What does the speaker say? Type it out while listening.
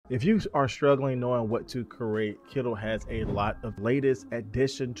If you are struggling knowing what to create, Kittl has a lot of latest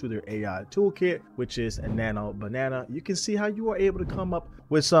addition to their AI toolkit, which is a Nano Banana. You can see how you are able to come up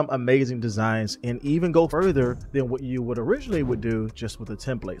with some amazing designs and even go further than what you would originally would do just with a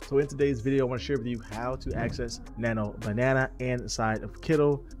template. So in today's video, I want to share with you how to access Nano Banana inside of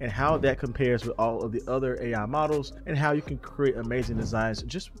Kittl and how that compares with all of the other AI models and how you can create amazing designs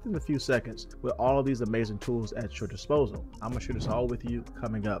just within a few seconds with all of these amazing tools at your disposal. I'm going to share this all with you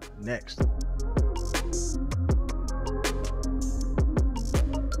coming up next.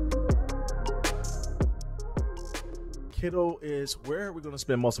 Kittl is where we're going to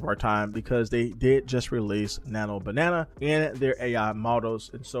spend most of our time because they did just release Nano Banana in their AI models.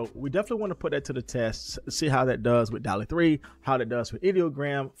 And so we definitely want to put that to the test, see how that does with Dalle 3, how that does with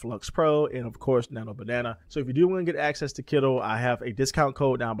Ideogram, Flux Pro, and of course, Nano Banana. So if you do want to get access to Kittl, I have a discount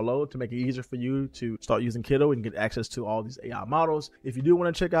code down below to make it easier for you to start using Kittl and get access to all these AI models. If you do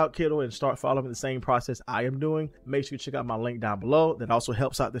want to check out Kittl and start following the same process I am doing, make sure you check out my link down below. That also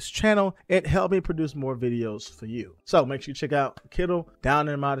helps out this channel and help me produce more videos for you. So make sure you check out Kittl down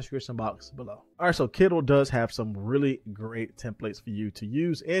in my description box below. All right, so Kittl does have some really great templates for you to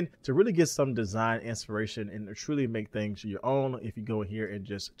use and to really get some design inspiration and to truly make things your own if you go in here and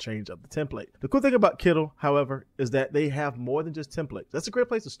just change up the template. The cool thing about Kittl, however, is that they have more than just templates. That's a great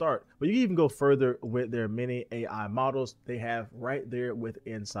place to start, but you can even go further with their many AI models they have right there with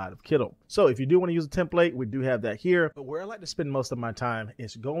inside of Kittl. So if you do want to use a template, we do have that here, but where I like to spend most of my time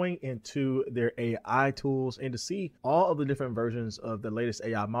is going into their AI tools and to see all of the different versions of the latest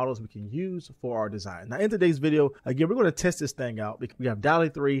AI models we can use for our design. Now in today's video, again, we're going to test this thing out. We have Dalle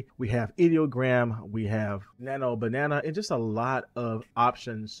 3, we have Ideogram, we have Nano Banana, and just a lot of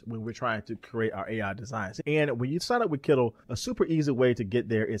options when we're trying to create our AI designs. And when you sign up with Kittl, a super easy way to get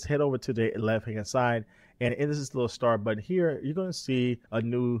there is head over to the left-hand side. And in this little star button here, you're going to see a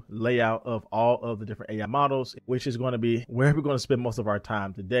new layout of all of the different AI models, which is going to be where we're going to spend most of our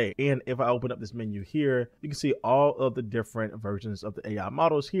time today. And if I open up this menu here, you can see all of the different versions of the AI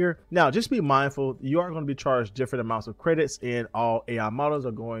models here. Now, just be mindful, you are going to be charged different amounts of credits, and all AI models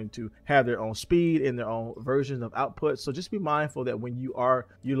are going to have their own speed and their own versions of output. So just be mindful that when you are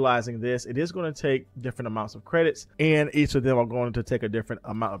utilizing this, it is going to take different amounts of credits, and each of them are going to take a different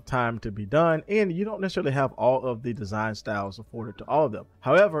amount of time to be done. And you don't necessarily have all of the design styles afforded to all of them.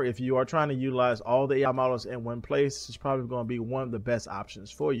 However, if you are trying to utilize all the AI models in one place, it's probably going to be one of the best options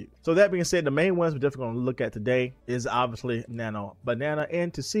for you. So that being said, the main ones we're definitely going to look at today is obviously Nano Banana,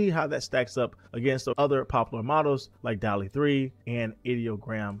 and to see how that stacks up against the other popular models like Dalle 3 and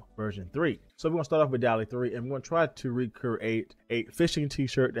Ideogram version 3. So we're going to start off with Dalle 3, and we're going to try to recreate a fishing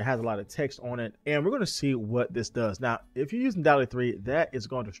t-shirt that has a lot of text on it, and we're going to see what this does. Now, if you're using Dalle 3, that is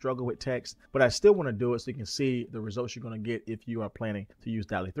going to struggle with text, but I still want to do it so you can see the results you're going to get if you are planning to use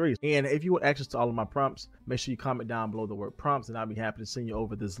Dalle 3. And if you want access to all of my prompts, make sure you comment down below the word prompts, and I'll be happy to send you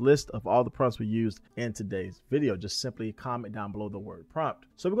over this list of all the prompts we used in today's video. Just simply comment down below the word prompt.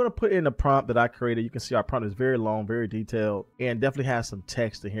 So we're going to put in the prompt that I created. You can see our prompt is very long, very detailed, and definitely has some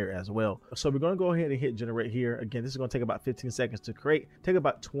text in here as well. So we're going to go ahead and hit generate here. Again, this is going to take about 15 seconds to create, take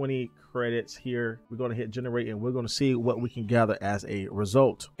about 20 credits here. We're going to hit generate, and we're going to see what we can gather as a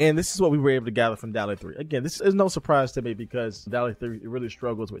result. And this is what we were able to gather from Dalle 3. Again, this is no surprise to me because Dalle 3 really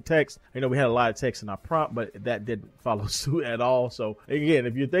struggles with text. You know, we had a lot of text in our prompt, but that didn't follow suit at all. So again,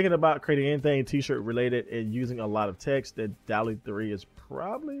 if you're thinking about creating anything t-shirt related and using a lot of text, then Dalle 3 is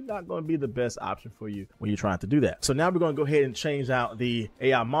probably not going to be the best option for you when you're trying to do that. So now we're going to go ahead and change out the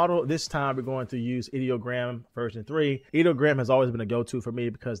AI model. This time we're going to use Ideogram version 3. Ideogram has always been a go-to for me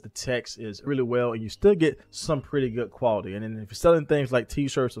because the text is really well and you still get some pretty good quality. And then if you're selling things like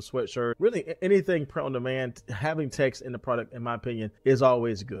t-shirts or sweatshirts, really anything print on demand, having text in the product, in my opinion, is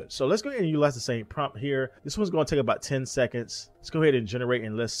always good. So let's go ahead and utilize the same prompt here. This one's going to take about 10 seconds. Let's go ahead and generate,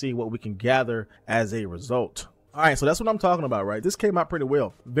 and let's see what we can gather as a result. All right, so that's what I'm talking about, right? This came out pretty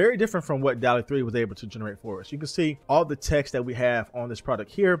well. Very different from what Dalle 3 was able to generate for us. You can see all the text that we have on this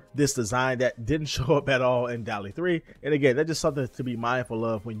product here, this design that didn't show up at all in Dalle 3. And again, that's just something to be mindful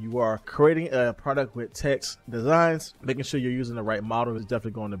of when you are creating a product with text designs. Making sure you're using the right model is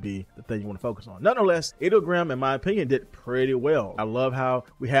definitely going to be the thing you want to focus on. Nonetheless, Ideogram, in my opinion, did pretty well. I love how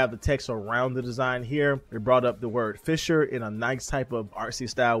we have the text around the design here. We brought up the word Fisher in a nice type of artsy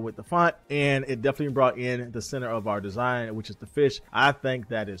style with the font, and it definitely brought in the center of our design, which is the fish. I think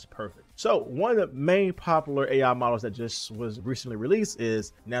that is perfect. So one of the main popular AI models that just was recently released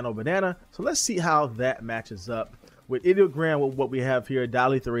is Nano Banana. So let's see how that matches up with Ideogram, what we have here,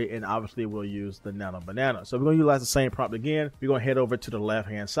 Dalle 3, and obviously we'll use the Nano Banana. So we're going to utilize the same prompt again. We're going to head over to the left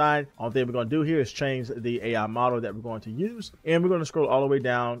hand side. Only thing we're going to do here is change the AI model that we're going to use, and we're going to scroll all the way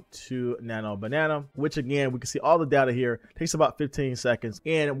down to Nano Banana, which again, we can see all the data here. It takes about 15 seconds.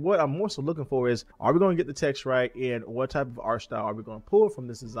 And what I'm more so looking for is, are we going to get the text right, and what type of art style are we going to pull from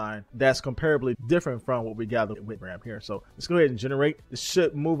this design that's comparably different from what we gathered with Ram here. So let's go ahead and generate. This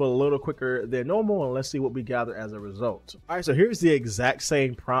should move a little quicker than normal, and let's see what we gather as a result. All right, so here's the exact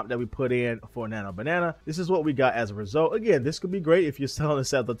same prompt that we put in for Nano Banana. This is what we got as a result. Again, this could be great if you're selling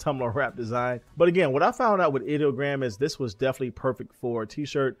this as the tumbler wrap design. But again, what I found out with Ideogram is this was definitely perfect for a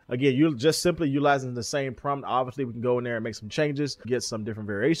t-shirt. Again, you're just simply utilizing the same prompt. Obviously, we can go in there and make some changes, get some different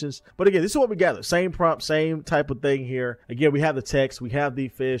variations. But again, this is what we gather. Same prompt, same type of thing here. Again, we have the text, we have the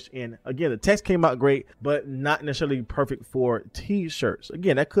fish, and again, the text came out great, but not necessarily perfect for t-shirts.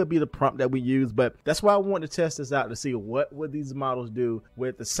 Again, that could be the prompt that we use, but that's why I wanted to test this out to see what would these models do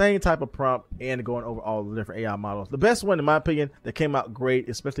with the same type of prompt and going over all the different AI models. The best one, in my opinion, that came out great,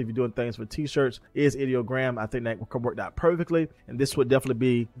 especially if you're doing things for t-shirts, is Ideogram. I think that worked out perfectly, and this would definitely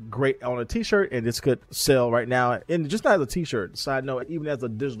be great on a t-shirt, and this could sell right now. And just not as a t-shirt, side note, even as a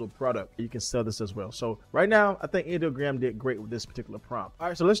digital product, you can sell this as well. So right now, I think Ideogram did great with this particular prompt. All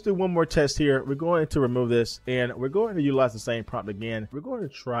right, so let's do one more test here. We're going to remove this, and we're going to utilize the same prompt again. We're going to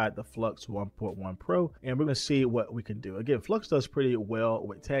try the Flux 1.1 Pro, and we're going to see what we can do. Again, Flux does pretty well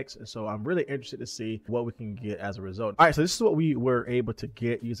with text, and so I'm really interested to see what we can get as a result. All right, so this is what we were able to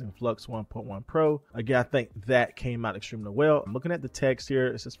get using Flux 1.1 Pro. Again, I think that came out extremely well. I'm looking at the text here.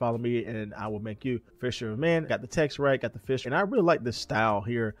 It says follow me and I will make you fisher of men. Got the text right, got the fish, and I really like this style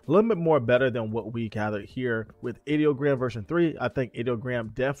here. A little bit more better than what we gathered here with Ideogram version 3. I think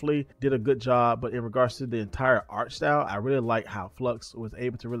Ideogram definitely did a good job, but in regards to the entire art style, I really like how Flux was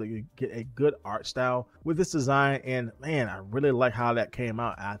able to really get a good art style with this design, and man, I really like how that came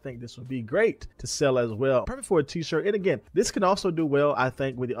out. I think this would be great to sell as well. Perfect for a t-shirt, and again, this can also do well, I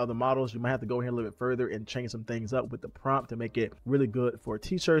think, with the other models. You might have to go here a little bit further and change some things up with the prompt to make it really good for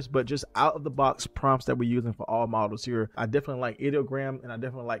t-shirts, but just out of the box prompts that we're using for all models here, I definitely like Ideogram and I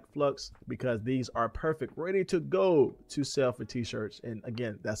definitely like Flux because these are perfect, ready to go to sell for t-shirts. And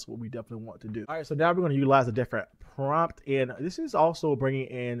again, that's what we definitely want to do. All right, so now we're going to utilize a different prompt, and this is also bringing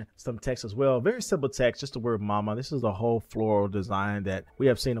in some text as well. Very simple text, just the word mama. This is the whole floral design that we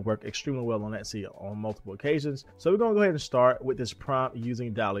have seen it work extremely well on Etsy on multiple occasions. So we're going to go ahead and start with this prompt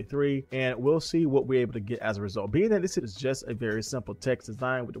using Dalle 3, and we'll see what we're able to get as a result. Being that this is just a very simple text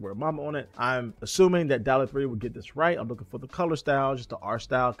design with the word mama on it, I'm assuming that Dalle 3 will get this right. I'm looking for the color style, just the art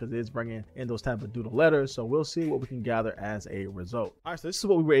style, because it is bringing in those type of doodle letters. So we'll see what we can gather as a result. All right, so this is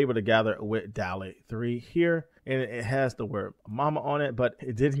what we were able to gather with Dalle 3 here. And it has the word mama on it, but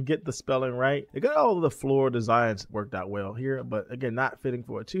it didn't get the spelling right. It got all of the floral designs worked out well here, but again, not fitting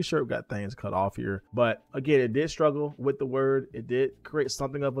for a t-shirt. Got things cut off here, but again, it did struggle with the word. It did create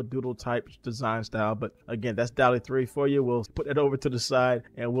something of a doodle type design style, but again, that's Dalle 3 for you. We'll put it over to the side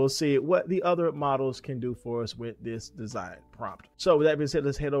and we'll see what the other models can do for us with this design prompt. So with that being said,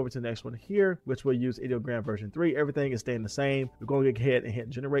 let's head over to the next one here, which we'll use Ideogram version 3. Everything is staying the same. We're going to go ahead and hit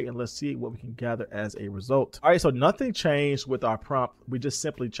generate, and let's see what we can gather as a result. All right, so nothing changed with our prompt. We just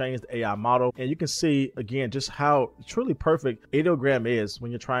simply changed the AI model, and you can see again just how truly perfect Ideogram is when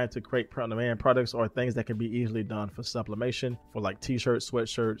you're trying to create print-on-demand products or things that can be easily done for sublimation for like t-shirts,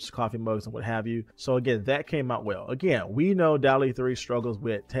 sweatshirts, coffee mugs, and what have you. So again, that came out well. Again, we know Dalle 3 struggles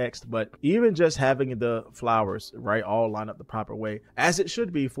with text, but even just having the flowers right all line up the proper way, as it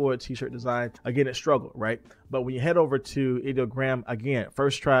should be for a t-shirt design, again, it struggled, right? But when you head over to Ideogram, again,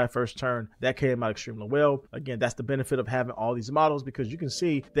 first try, first turn, that came out extremely well. Again, that's the benefit of having all these models, because you can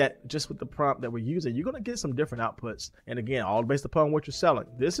see that just with the prompt that we're using, you're going to get some different outputs. And again, all based upon what you're selling.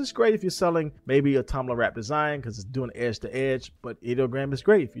 This is great if you're selling maybe a tumbler wrap design because it's doing edge to edge, but Ideogram is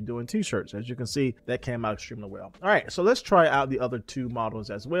great if you're doing t-shirts. As you can see, that came out extremely well. All right, so let's try out the other two models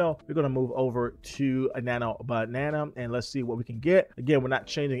as well. We're going to move over to a Nano Banana and let's see what we can get. Again, we're not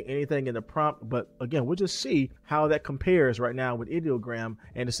changing anything in the prompt, but again, we'll just see how that compares right now with Ideogram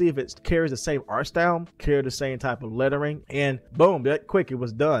and to see if it carries the same art style, carries the same type of lettering, and boom, that quick, it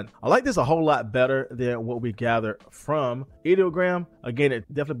was done. I like this a whole lot better than what we gathered from Ideogram. Again,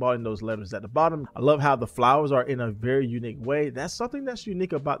 it definitely brought in those letters at the bottom. I love how the flowers are in a very unique way. That's something that's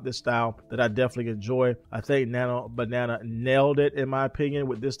unique about this style that I definitely enjoy. I think Nano Banana nailed it in my opinion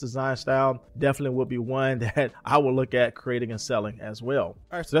with this design style. Definitely will be one that I will look at creating and selling as well.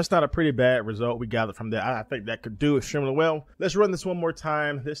 All right, so that's not a pretty bad result we gathered from there. I think that could do extremely well. Let's run this one more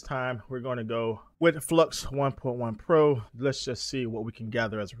time. This time we're going to go with Flux 1.1 Pro. Let's just see what we can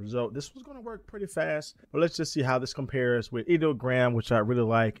gather as a result. This was going to work pretty fast, but let's just see how this compares with Ideogram, which I really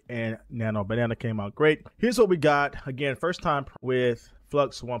like, and Nano Banana came out great. Here's what we got. Again, first time with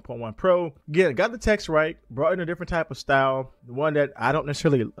Flux 1.1 Pro. Again, got the text right, brought in a different type of style, the one that I don't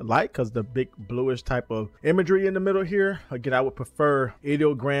necessarily like because the big bluish type of imagery in the middle here. Again, I would prefer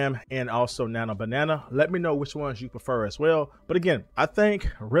Ideogram and also Nano Banana. Let me know which ones you prefer as well. But again, I think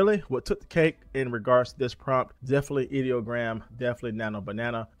really what took the cake in regards to this prompt, definitely Ideogram, definitely Nano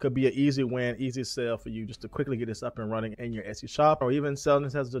Banana. Could be an easy win, easy sell for you just to quickly get this up and running in your Etsy shop, or even selling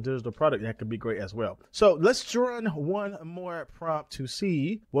this as a digital product. That could be great as well. So let's run one more prompt to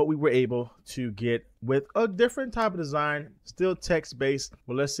see what we were able to get with a different type of design, still text-based.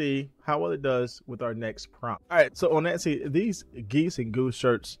 Well, let's see how well it does with our next prompt. All right, so on Etsy, these Geese and Goose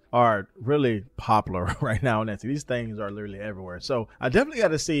shirts are really popular right now on Etsy. These things are literally everywhere. So I definitely got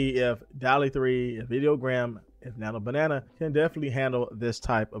to see if Dalle 3, if Ideogram, if Nano Banana can definitely handle this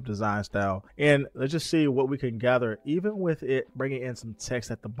type of design style. And let's just see what we can gather, even with it bringing in some text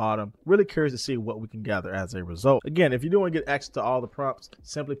at the bottom. Really curious to see what we can gather as a result. Again, if you do want to get access to all the prompts,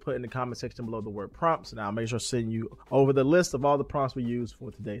 simply put in the comment section below the word prompts, and I'll make sure to send you over the list of all the prompts we use for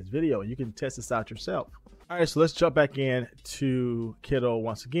today's video. You can test this out yourself. All right, so let's jump back in to Kittl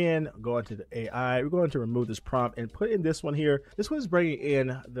once again. Go into the AI. We're going to remove this prompt and put in this one here. This one's bringing in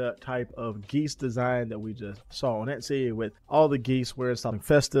the type of geese design that we just saw on Etsy, with all the geese wearing something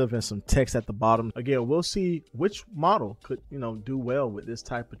festive and some text at the bottom. Again, we'll see which model could, do well with this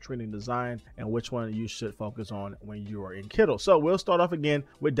type of trending design and which one you should focus on when you are in Kittl. So we'll start off again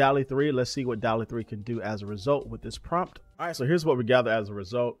with Dalle 3. Let's see what Dalle 3 can do as a result with this prompt. All right, so here's what we gather as a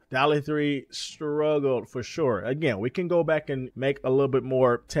result. Dalle 3 struggled for sure. Again, we can go back and make a little bit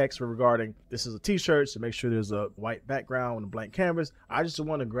more text regarding this is a t-shirt, so make sure there's a white background and a blank canvas. I just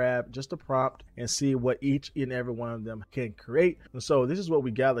want to grab just a prompt and see what each and every one of them can create. And so this is what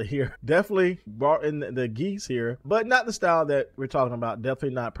we gather here. Definitely brought in the geese here, but not the style that we're talking about.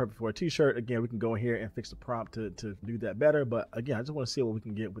 Definitely not perfect for a t-shirt. Again, we can go in here and fix the prompt to do that better. But again, I just want to see what we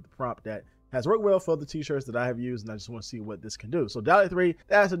can get with the prompt that has worked well for the t-shirts that I have used, and I just want to see what this can do. So Dalle 3,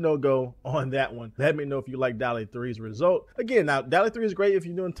 that's a no-go on that one. Let me know if you like Dalle 3's result. Again, now Dalle 3 is great if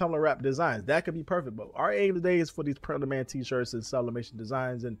you're doing Tumblr wrap designs. That could be perfect, but our aim today is for these print-on-demand t-shirts and sublimation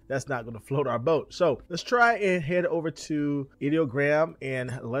designs, and that's not going to float our boat. So let's try and head over to Ideogram,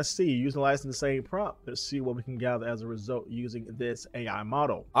 and let's see, utilizing the same prompt, let's see what we can gather as a result using this AI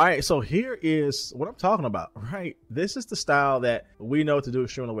model. All right, so here is what I'm talking about, right? This is the style that we know to do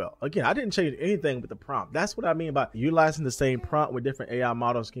extremely well. Again, I didn't change anything with the prompt. That's what I mean by utilizing the same prompt with different AI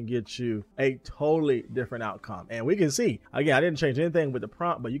models can get you a totally different outcome. And we can see, again, I didn't change anything with the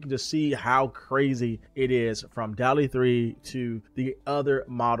prompt, but you can just see how crazy it is from Dalle 3 to the other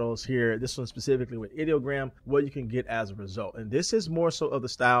models here. This one specifically with Ideogram, what you can get as a result. And this is more so of the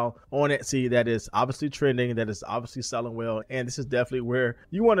style on Etsy that is obviously trending, that is obviously selling well. And this is definitely where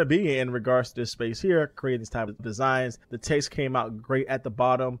you want to be in regards to this space here, creating these type of designs. The text came out great at the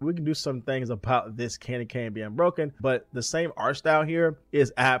bottom. We can do some things about this candy cane being broken, but the same art style here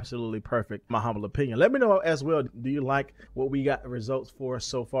is absolutely perfect, my humble opinion. Let me know as well, do you like what we got the results for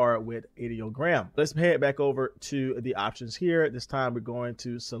so far with Ideogram? Let's head back over to the options here. This time we're going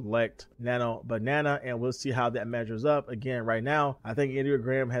to select Nano Banana, and we'll see how that measures up. Again, right now I think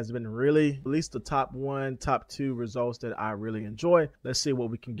Ideogram has been really at least the top 1, top 2 results that I really enjoy. Let's see what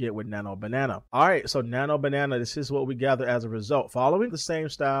we can get with Nano Banana. All right, so Nano Banana, this is what we gather as a result. Following the same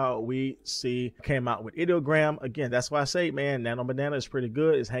style we see came out with Ideogram. Again, that's why I say, man, Nano Banana is pretty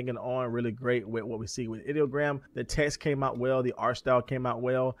good. It's hanging on really great with what we see with Ideogram. The text came out well, the art style came out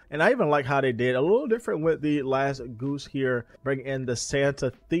well, and I even like how they did a little different with the last Goose here, bringing in the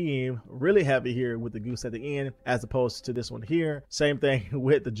Santa theme really heavy here with the goose at the end as opposed to this one here. Same thing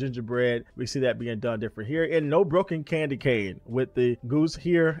with the gingerbread. We see that being done different here, and no broken candy cane with the goose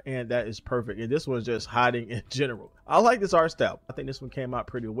here, and that is perfect. And this one's just hiding in general. I like this art style. I think this one came out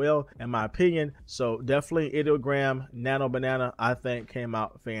pretty well in my opinion. So definitely Ideogram, Nano Banana, I think came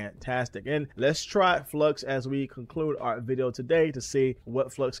out fantastic. And let's try Flux as we conclude our video today to see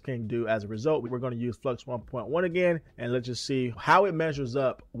what Flux can do as a result. We're going to use Flux 1.1 again, and let's just see how it measures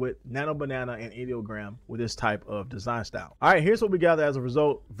up with Nano Banana and Ideogram with this type of design style. All right, here's what we gather as a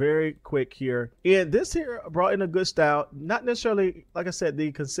result. Very quick here. And this here brought in a good style. Not necessarily, like I said,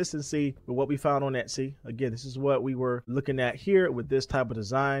 the consistency with what we found on Etsy. Again, this is what we were looking at here with this type of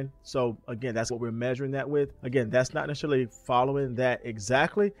design. So again, that's what we're measuring that with. Again, that's not necessarily following that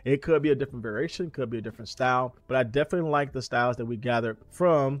exactly. It could be a different variation, could be a different style, but I definitely like the styles that we gathered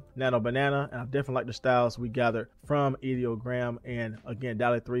from Nano Banana, and I definitely like the styles we gathered from Ideogram. And again,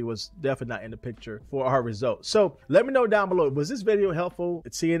 Dalle 3 was definitely not in the picture for our results. So let me know down below, was this video helpful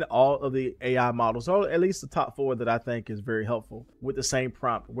at seeing all of the AI models, or at least the top 4 that I think is very helpful with the same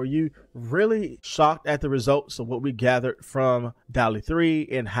prompt? Were you really shocked at the results of what we gathered from Dalle 3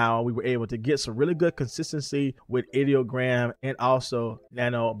 and how we were able to get some really good consistency with Ideogram and also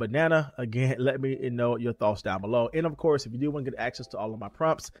Nano Banana? Again, let me know your thoughts down below. And of course, if you do want to get access to all of my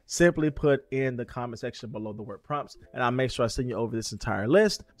prompts, simply put in the comment section below the word prompts, and I'll make sure I send you over this entire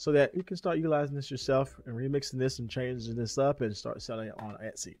list so that you can start utilizing this yourself and remixing this and changing this up and start selling it on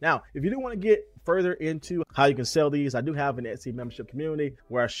Etsy. Now, if you do want to get further into how you can sell these, I do have an Etsy membership community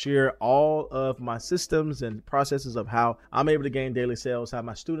where I share all of my systems and processes of how I'm able to gain daily sales, how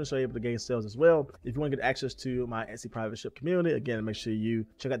my students are able to gain sales as well. If you want to get access to my Etsy private ship community, again, make sure you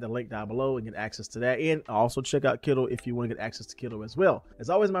check out the link down below and get access to that. And also check out Kittl if you want to get access to Kittl as well. As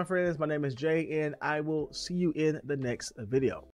always, my friends, my name is Jay, and I will see you in the next video.